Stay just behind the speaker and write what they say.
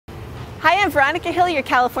Hi, I'm Veronica Hill, your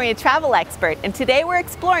California travel expert, and today we're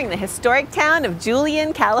exploring the historic town of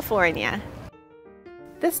Julian, California.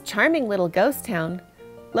 This charming little ghost town,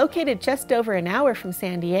 located just over an hour from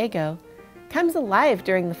San Diego, comes alive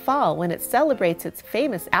during the fall when it celebrates its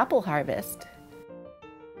famous apple harvest.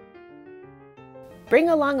 Bring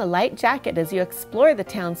along a light jacket as you explore the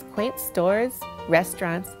town's quaint stores,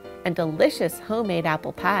 restaurants, and delicious homemade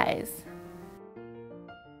apple pies.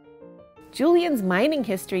 Julian's mining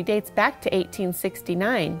history dates back to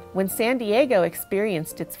 1869, when San Diego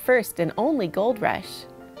experienced its first and only gold rush.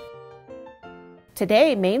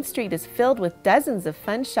 Today, Main Street is filled with dozens of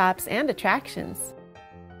fun shops and attractions.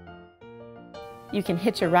 You can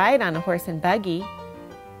hitch a ride on a horse and buggy,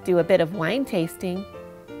 do a bit of wine tasting,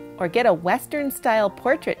 or get a Western-style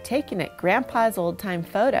portrait taken at Grandpa's old-time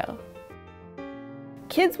photo.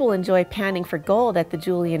 Kids will enjoy panning for gold at the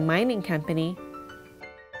Julian Mining Company,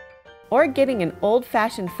 or getting an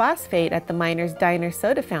old-fashioned phosphate at the Miner's Diner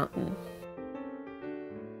soda fountain.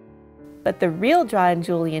 But the real draw in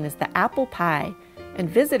Julian is the apple pie, and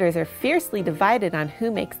visitors are fiercely divided on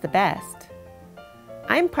who makes the best.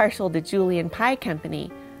 I'm partial to Julian Pie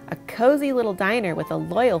Company, a cozy little diner with a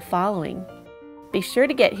loyal following. Be sure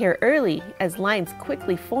to get here early, as lines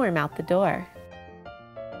quickly form out the door.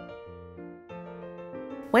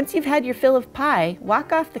 Once you've had your fill of pie,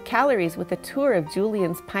 walk off the calories with a tour of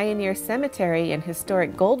Julian's Pioneer Cemetery and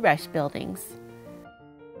historic Gold Rush buildings.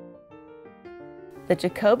 The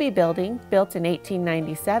Jacoby Building, built in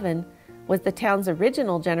 1897, was the town's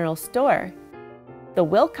original general store. The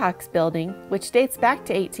Wilcox Building, which dates back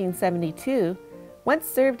to 1872, once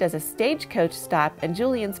served as a stagecoach stop and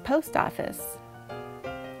Julian's post office.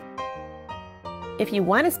 If you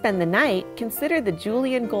want to spend the night, consider the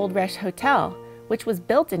Julian Gold Rush Hotel, which was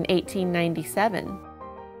built in 1897.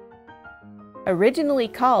 Originally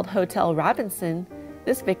called Hotel Robinson,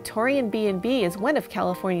 this Victorian B&B is one of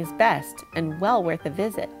California's best and well worth a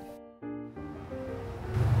visit.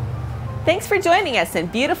 Thanks for joining us in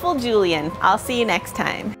beautiful Julian. I'll see you next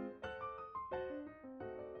time.